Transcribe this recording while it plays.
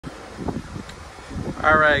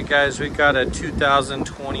All right, guys, we got a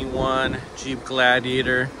 2021 Jeep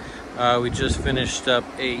Gladiator. We just finished up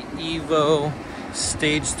a Evo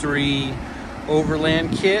Stage 3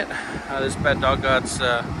 Overland kit. This bad dog got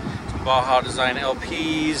some Baja Design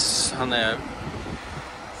LPs on the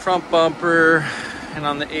front bumper and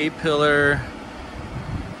on the A-pillar.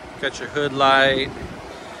 Got your hood light.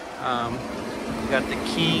 You got the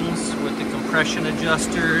Kings with the compression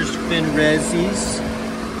adjusters, fin resis.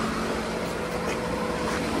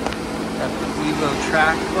 Got the Evo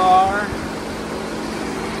track bar,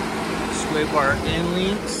 sway bar end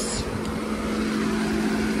links,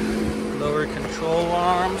 lower control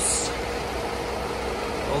arms,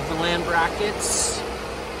 Overland brackets.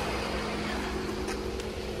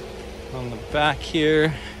 On the back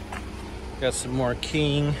here, got some more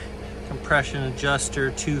King compression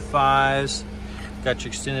adjuster 2.5s. Got your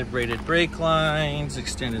extended braided brake lines,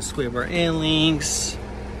 extended sway bar end links.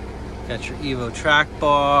 Got your Evo track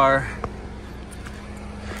bar.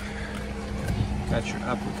 Got your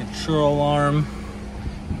upper control arm,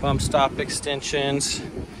 bump stop extensions.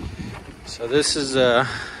 So this is a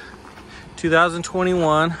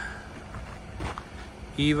 2021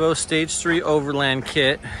 Evo Stage 3 Overland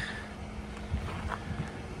kit.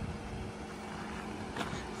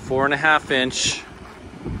 4.5 inch.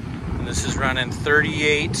 And this is running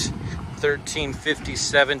 38, 13, 50,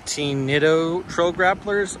 17 Nitto trail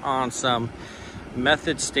grapplers on some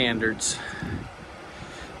method standards.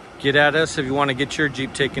 Get at us if you want to get your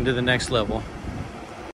Jeep taken to the next level.